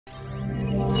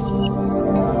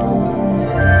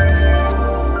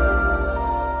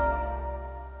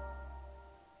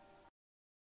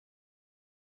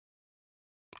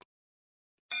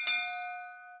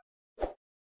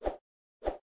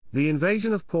The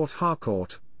invasion of Port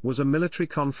Harcourt was a military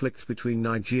conflict between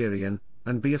Nigerian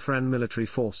and Biafran military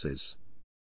forces.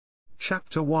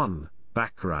 Chapter 1,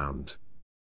 Background.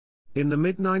 In the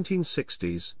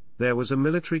mid-1960s, there was a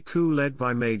military coup led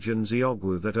by Major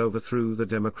Nzeogwu that overthrew the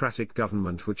democratic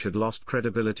government which had lost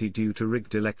credibility due to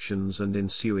rigged elections and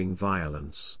ensuing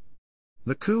violence.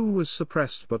 The coup was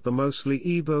suppressed, but the mostly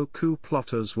Igbo coup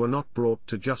plotters were not brought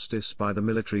to justice by the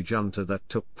military junta that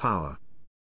took power.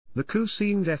 The coup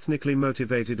seemed ethnically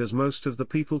motivated as most of the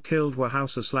people killed were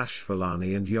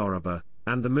Hausa/Fulani and Yoruba,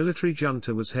 and the military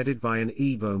junta was headed by an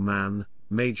Igbo man,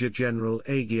 Major General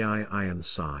Agiai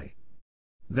Ironside.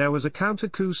 There was a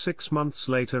counter-coup 6 months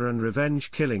later and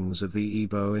revenge killings of the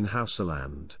Igbo in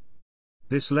Hausaland.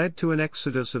 This led to an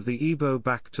exodus of the Igbo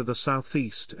back to the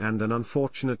southeast and an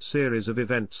unfortunate series of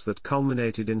events that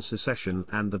culminated in secession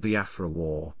and the Biafra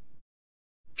War.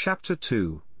 Chapter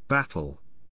 2, Battle.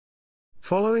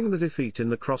 Following the defeat in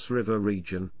the Cross River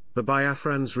region, the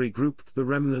Biafrans regrouped the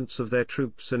remnants of their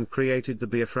troops and created the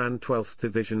Biafran 12th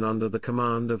Division under the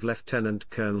command of Lieutenant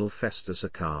Colonel Festus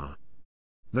Akar.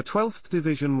 The 12th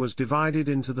Division was divided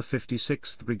into the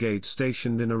 56th Brigade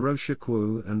stationed in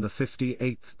Arosukwu and the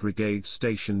 58th Brigade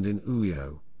stationed in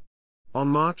Uyo. On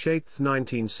March 8,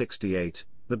 1968,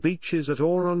 the beaches at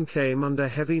Oron came under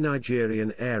heavy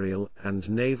Nigerian aerial and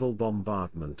naval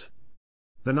bombardment.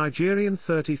 The Nigerian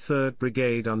 33rd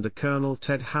Brigade under Colonel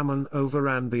Ted Hammond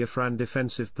overran Biafran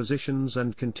defensive positions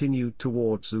and continued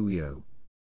towards Uyo.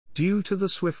 Due to the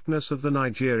swiftness of the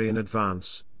Nigerian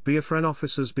advance, Biafran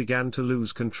officers began to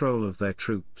lose control of their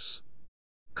troops.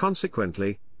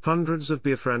 Consequently, hundreds of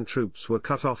Biafran troops were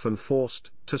cut off and forced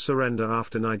to surrender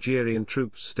after Nigerian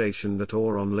troops stationed at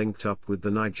Oron linked up with the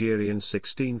Nigerian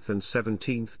 16th and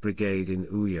 17th Brigade in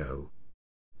Uyo.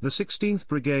 The 16th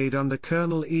Brigade under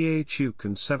Colonel E. A. Chuk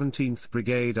and 17th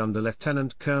Brigade under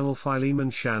Lieutenant Colonel Philemon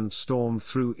Shand stormed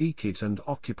through Ekiti and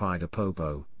occupied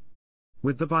Opobo.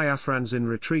 With the Biafrans in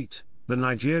retreat, the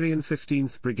Nigerian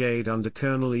 15th Brigade under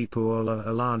Colonel Ipuola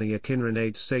Alani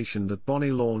Akinrinade stationed at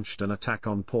Bonny launched an attack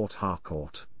on Port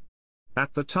Harcourt.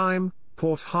 At the time,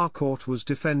 Port Harcourt was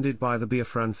defended by the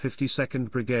Biafran 52nd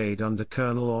Brigade under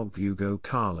Colonel Ogugo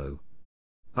Kalu.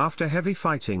 After heavy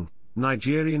fighting,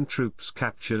 Nigerian troops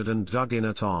captured and dug in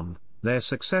at On. Their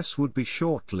success would be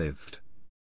short-lived.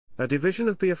 A division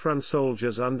of Biafran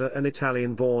soldiers under an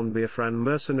Italian-born Biafran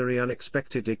mercenary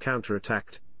unexpectedly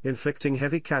counterattacked, inflicting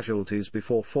heavy casualties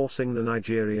before forcing the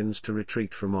Nigerians to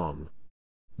retreat from On.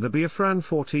 The Biafran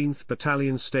 14th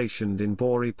Battalion stationed in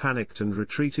Bori panicked and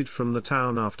retreated from the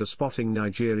town after spotting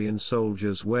Nigerian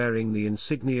soldiers wearing the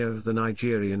insignia of the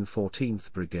Nigerian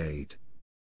 14th Brigade.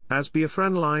 As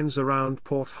Biafran lines around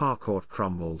Port Harcourt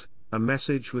crumbled, a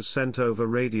message was sent over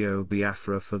Radio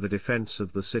Biafra for the defense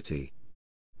of the city.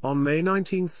 On May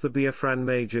 19 the Biafran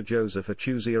Major Joseph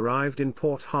Achuzi arrived in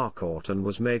Port Harcourt and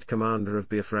was made commander of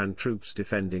Biafran troops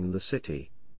defending the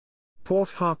city.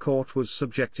 Port Harcourt was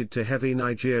subjected to heavy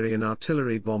Nigerian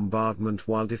artillery bombardment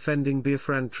while defending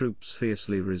Biafran troops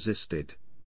fiercely resisted.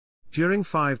 During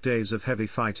 5 days of heavy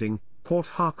fighting, Port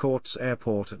Harcourt's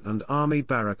airport and army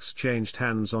barracks changed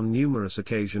hands on numerous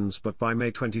occasions, but by May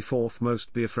 24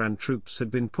 most Biafran troops had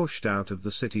been pushed out of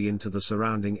the city into the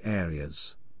surrounding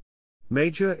areas.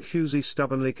 Major Achuzi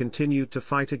stubbornly continued to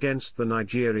fight against the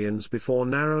Nigerians before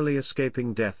narrowly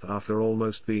escaping death after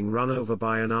almost being run over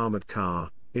by an armored car.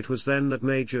 It was then that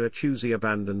Major Achuzi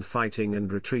abandoned fighting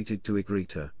and retreated to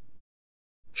Igrita.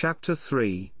 Chapter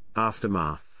 3,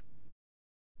 Aftermath.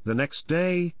 The next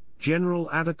day, General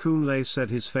Adekunle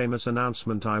said his famous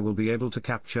announcement, "I will be able to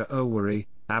capture Owerri,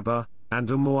 Aba, and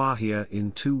Umuahia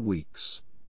in 2 weeks."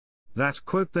 That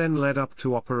quote then led up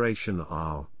to Operation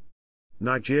Ow.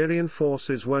 Nigerian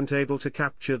forces weren't able to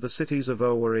capture the cities of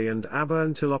Owerri and Aba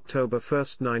until October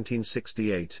 1,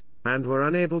 1968, and were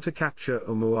unable to capture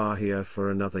Umuahia for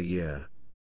another year.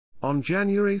 On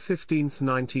January 15,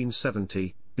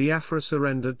 1970, Biafra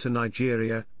surrendered to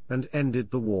Nigeria and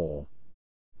ended the war.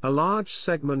 A large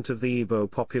segment of the Igbo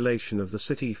population of the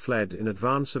city fled in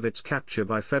advance of its capture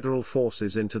by federal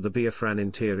forces into the Biafran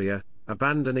interior,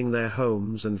 abandoning their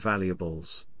homes and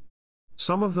valuables.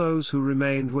 Some of those who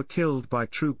remained were killed by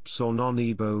troops or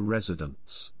non-Igbo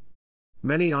residents.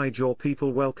 Many Ijaw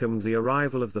people welcomed the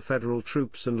arrival of the federal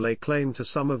troops and lay claim to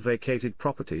some of vacated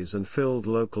properties and filled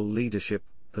local leadership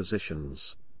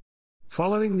positions.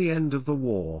 Following the end of the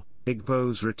war,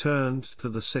 Igbos returned to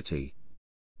the city.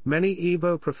 Many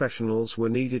Igbo professionals were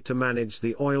needed to manage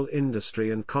the oil industry,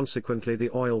 and consequently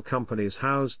the oil companies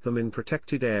housed them in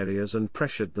protected areas and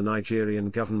pressured the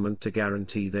Nigerian government to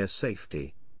guarantee their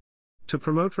safety. To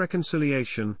promote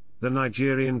reconciliation, the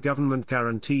Nigerian government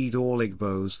guaranteed all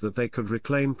Igbos that they could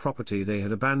reclaim property they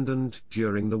had abandoned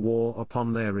during the war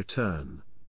upon their return.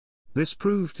 This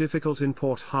proved difficult in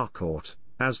Port Harcourt,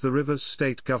 as the Rivers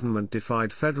state government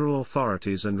defied federal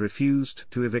authorities and refused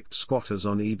to evict squatters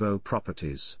on Igbo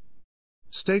properties.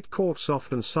 State courts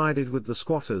often sided with the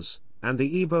squatters, and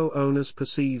the Igbo owners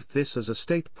perceived this as a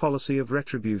state policy of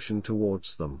retribution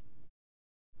towards them.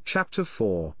 Chapter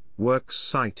 4, Works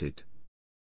cited.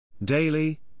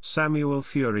 Daly, Samuel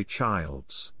Fury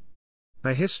Childs.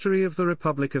 A History of the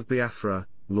Republic of Biafra,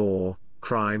 Law,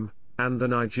 Crime, and the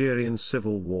Nigerian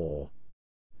Civil War.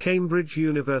 Cambridge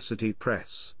University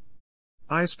Press.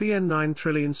 ISBN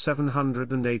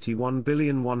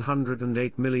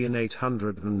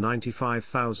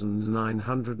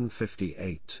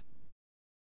 9781108,895,958.